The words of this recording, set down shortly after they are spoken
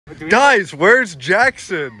Guys, where's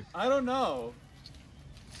Jackson? I don't know.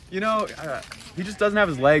 You know, he just doesn't have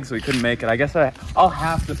his legs, so he couldn't make it. I guess I'll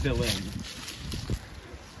have to fill in.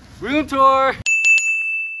 Room tour!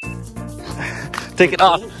 Take it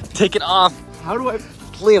off. Take it off. How do I?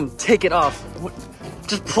 Liam, take it off.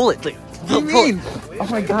 Just pull it. Liam. What do you mean? Oh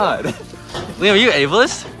my god. Liam, are you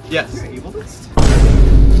ableist? Yes. Ableist?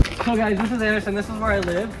 So guys, this is Anderson. This is where I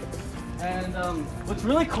live. And what's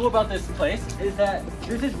really cool about this place is that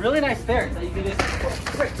there's this really nice stairs that you can just...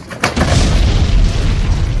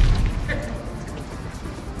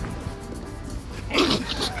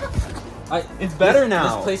 It's better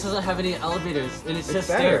now. This place doesn't have any elevators, and it's just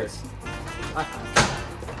stairs.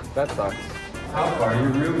 That sucks. How far are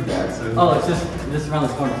your room, Jackson? Oh, it's just around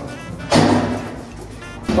this corner.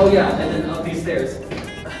 Oh yeah, and then up these stairs.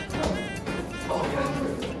 Oh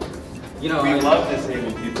yeah. You know, we love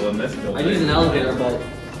disabled people in this building. I use an elevator, but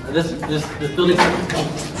this building.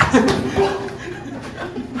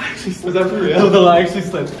 Was that for real? No, I actually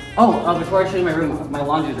slipped. Oh, before I show you my room, my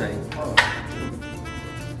laundry's ready. Oh.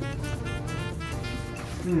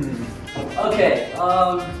 Okay,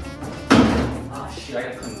 oh shit, I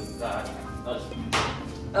gotta clean this.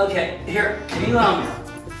 Okay, here, can you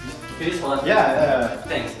just hold it? Yeah.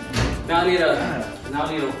 Thanks. Now I need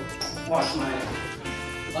to wash my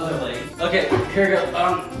other leg. Okay, here we go.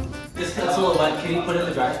 This cuts a little wet. Can you put it in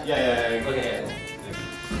the dryer? Yeah. Okay,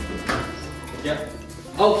 Yep.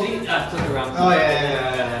 Oh, can you flip it around? Oh,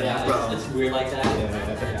 yeah. Yeah, it's weird like that.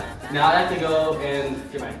 Yeah. Now I have to go and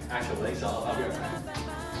get my actual leg, so I'll be right back.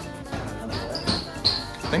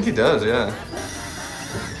 I think he does, yeah.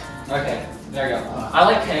 Okay, there we go. I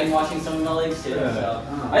like hand washing some of my legs too, so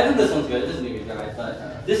I think this one's good. It doesn't need to be dry,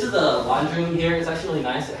 but this is the laundry room here. It's actually really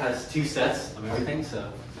nice. It has 2 sets of everything,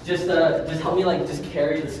 so just help me just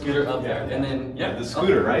carry the scooter up there, and then the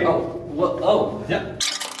scooter, right? Oh, yeah.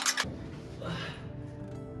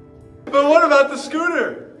 But what about the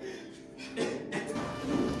scooter?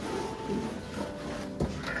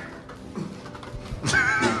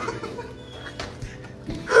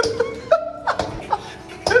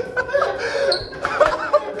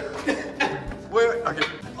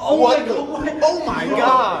 Oh my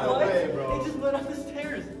god! It just went up the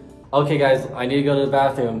stairs. Okay guys, I need to go to the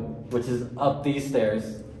bathroom, which is up these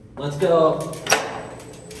stairs. Let's go.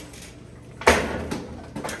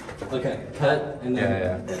 Okay, cut, and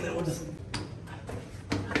then, and then we'll just...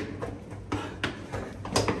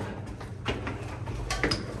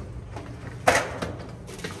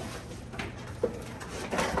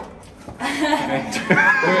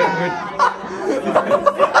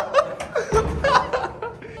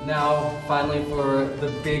 Now, finally, for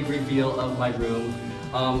the big reveal of my room,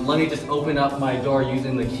 let me just open up my door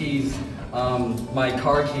using the keys, my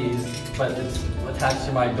car keys, but it's attached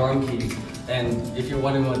to my dorm keys. And if you're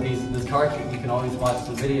wondering what this car key, you can always watch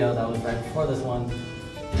the video that was right before this one.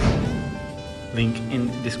 Link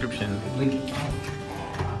in description. Link.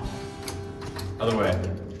 Other way.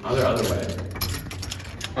 Other way.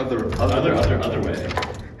 Other way.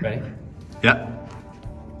 Ready? Yeah.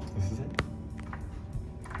 This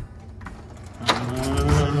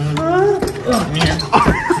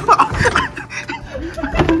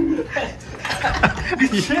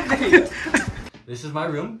is it. This is my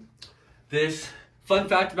room. Fun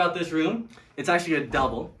fact about this room, it's actually a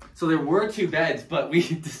double. So there were 2 beds, but we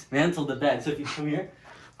dismantled the bed. So if you come here,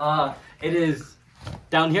 it is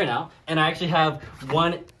down here now. And I actually have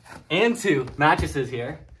 1 and 2 mattresses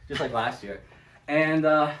here, just like last year. And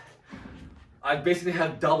I basically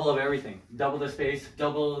have double of everything. Double the space,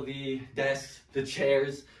 double the desks, the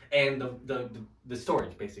chairs, and the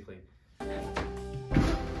storage, basically.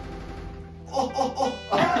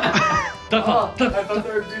 I thought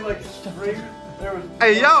there would be like string.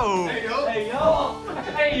 Hey yo!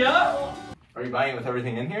 Are you buying it with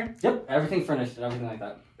everything in here? Yep, everything furnished and everything like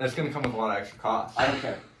that. That's gonna come with a lot of extra cost. I don't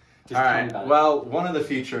care. Just all tell me right. about it. Well, one of the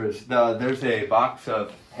features, there's a box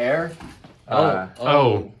of hair. Oh.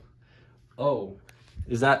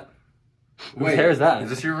 Is that? Whose hair is that? Is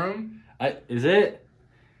this your room? Is it?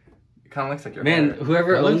 It kind of looks like your Man, hair.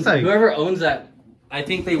 whoever owns that, I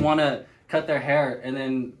think they want to cut their hair and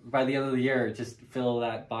then by the end of the year just fill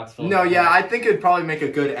that box full. No, yeah, I think it'd probably make a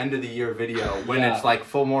good end of the year video when it's like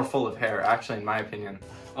more full of hair. Actually, in my opinion.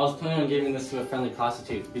 I was planning on giving this to a friendly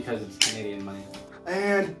prostitute because it's Canadian money.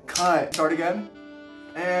 And cut. Start again.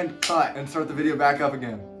 And cut. And start the video back up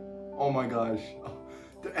again. Oh my gosh.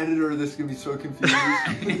 The editor of this is gonna be so confused.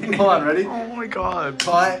 Hold on, ready? Oh my god.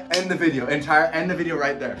 Cut. End the video. End the video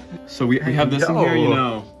right there. So we have this in here, you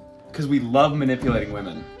know, because we love manipulating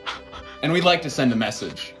women. And we'd like to send a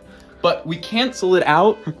message. But we cancel it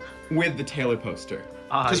out with the Taylor poster.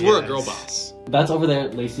 Because we're a girl boss. That's over there,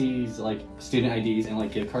 Lacey's like student IDs and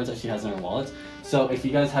like gift cards that she has in her wallets. So if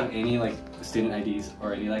you guys have any like student IDs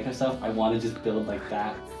or any like kind of stuff, I want to just build like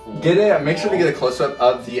that. Get it. Make sure to get a close up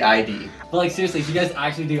of the ID. But like seriously, if you guys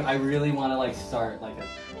actually do, I really want to like start like a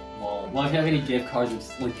wall. Well, if you have any gift cards or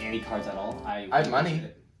just, like any cards at all, I have money.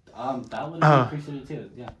 That would be appreciated too.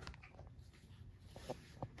 Yeah.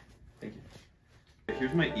 Thank you.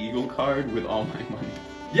 Here's my Eagle card with all my money.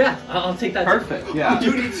 Yeah, I'll take that. Perfect. Yeah.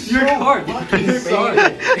 Dude, it's Your so card. fucking Sorry.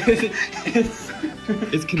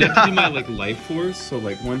 It's connected to my like life force, so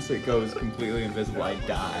like once it goes completely invisible, I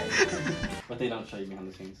die. But they don't show you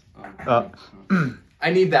behind the scenes. I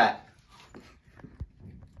need that.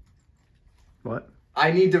 What?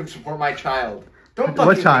 I need to support my child. Don't What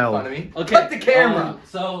fucking child? make fun of me. Okay. Cut the camera.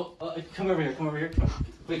 So come over here. Come over here. Come on.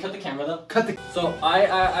 Wait, cut the camera though. Cut the. So I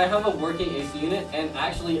have a working AC unit, and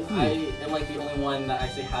actually I am like the only one that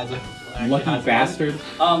actually has a. Lucky bastard.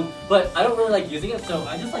 But I don't really like using it, so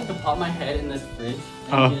I just like to pop my head in this fridge.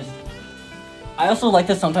 And Oh. just... I also like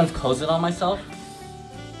to sometimes close it on myself.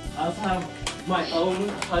 I also have my own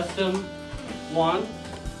custom wand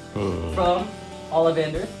from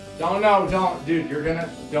Ollivander. Don't, dude. You're gonna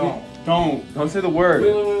Don't say the word.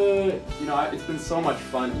 Wait. You know, it's been so much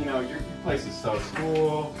fun. You know, your place is so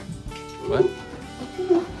cool. What?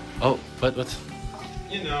 Oh, what?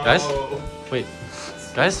 You know. Guys? Wait.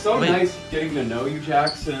 Guys? So wait. nice getting to know you,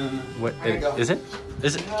 Jackson. What? There you go. Is it?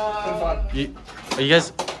 have fun. Are you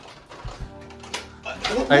guys?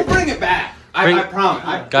 We'll bring it back. I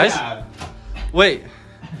promise. Guys? Yeah. Wait.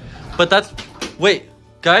 But that's. Wait.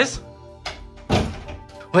 Guys?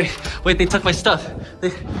 Wait, they took my stuff.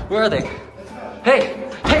 Where are they? Hey,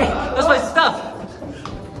 that's my stuff.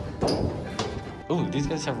 Ooh, these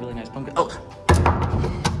guys have really nice pumpkins. Oh.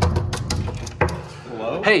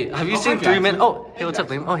 Hello? Hey, have you seen 3 Men? Oh, hey, what's up,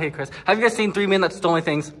 Liam? Oh, hey, Chris. Have you guys seen 3 Men That Stole My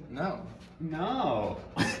Things? No. No.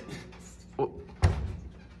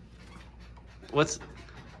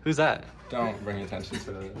 Who's that? Don't bring attention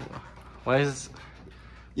to it. Why is?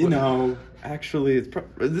 You know, actually,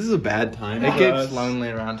 this is a bad time. It gets lonely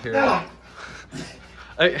around here.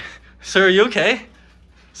 Sir, are you okay?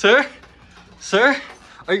 Sir?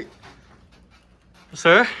 Are you?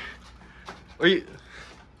 Sir? Are you?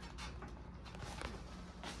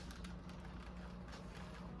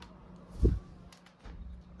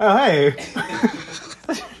 Oh, hey.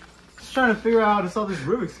 Just trying to figure out how to solve this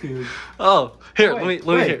Rubik's Cube. Oh, here, Wait,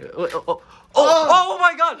 let me wait. hear. Oh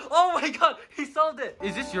my god, he solved it.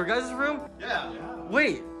 Is this your guys' room? Yeah.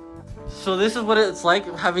 Wait, so this is what it's like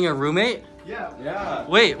having a roommate? Yeah.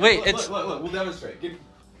 Wait, Look, it's. Look, we'll demonstrate. Get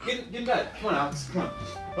in bed. Come on, Alex. Come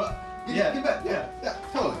on. Get in bed. Yeah,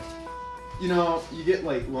 totally. You know, you get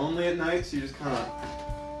like lonely at night, so you just kind of.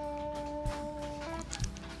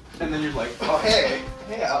 And then you're like, oh hey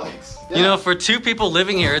Alex. Yeah. You know, for 2 people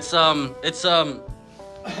living here, it's oh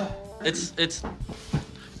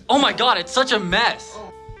my god, it's such a mess.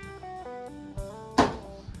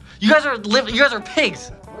 You guys are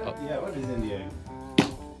pigs. Yeah, what is India?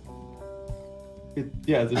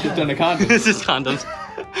 Yeah, it's a shit ton of condoms. This is condoms.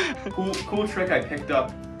 Cool trick I picked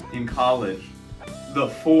up in college. The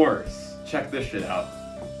Force. Check this shit out.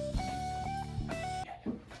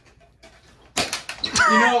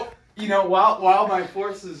 You know, while my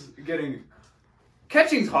force is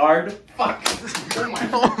catching's hard. Fuck. Oh my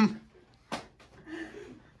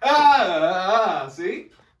god. See?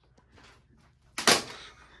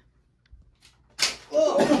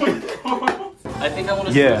 I think I want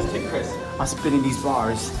to Yeah. switch to Chris. I'm spitting these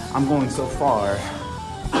bars. I'm going so far.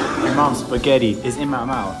 Your mom's spaghetti is in my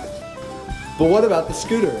mouth. But what about the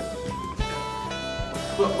scooter?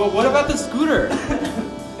 But what about the scooter?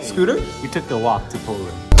 Scooter? We took the walk to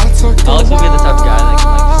Poland. Alex would be the type of guy that can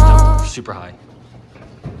like just jump super high.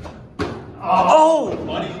 Oh!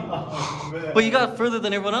 But you got further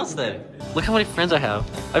than everyone else then. Look how many friends I have.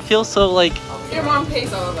 I feel so like. Your mom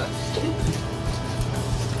pays all of us.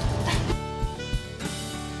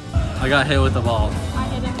 I got hit with the ball. I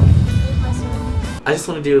hit him with my sword. I just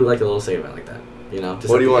want to do like a little segment like that, you know? Just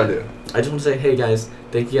What do you like want to that. do? I just want to say, hey guys,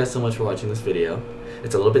 thank you guys so much for watching this video.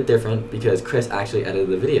 It's a little bit different because Chris actually edited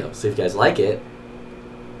the video. So if you guys like it,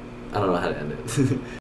 I don't know how to end it.